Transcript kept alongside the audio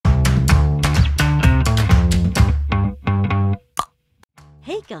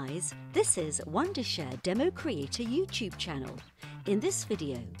guys, this is Wondershare DemoCreator YouTube channel. In this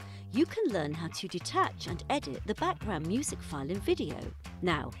video, you can learn how to detach and edit the background music file in video.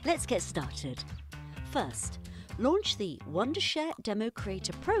 Now, let's get started. First, launch the Wondershare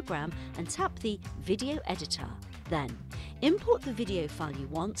DemoCreator program and tap the Video Editor. Then, import the video file you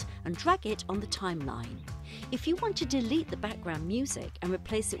want and drag it on the timeline. If you want to delete the background music and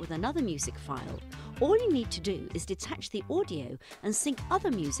replace it with another music file, all you need to do is detach the audio and sync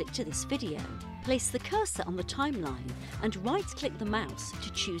other music to this video. Place the cursor on the timeline and right-click the mouse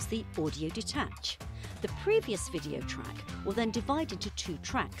to choose the Audio Detach. The previous video track will then divide into two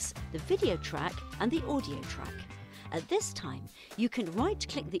tracks, the video track and the audio track. At this time, you can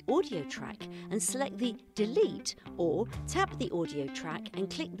right-click the audio track and select the Delete, or tap the audio track and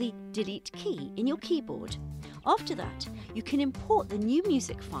click the Delete key in your keyboard. After that, you can import the new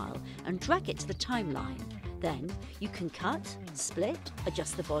music file and drag it to the timeline. Then, you can cut, split,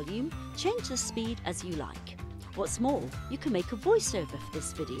 adjust the volume, change the speed as you like. What's more, you can make a voiceover for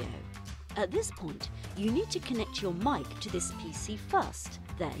this video. At this point, you need to connect your mic to this PC first.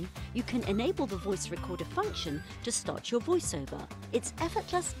 Then, you can enable the voice recorder function to start your voiceover. It's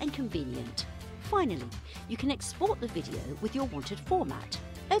effortless and convenient. Finally, you can export the video with your wanted format.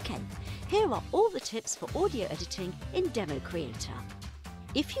 Okay, here are all the tips for audio editing in DemoCreator.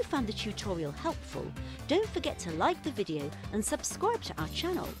 If you found the tutorial helpful, don't forget to like the video and subscribe to our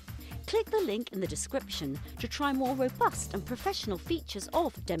channel. Click the link in the description to try more robust and professional features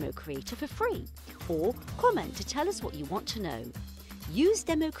of DemoCreator for free, or comment to tell us what you want to know. Use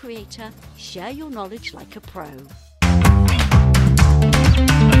DemoCreator, share your knowledge like a pro.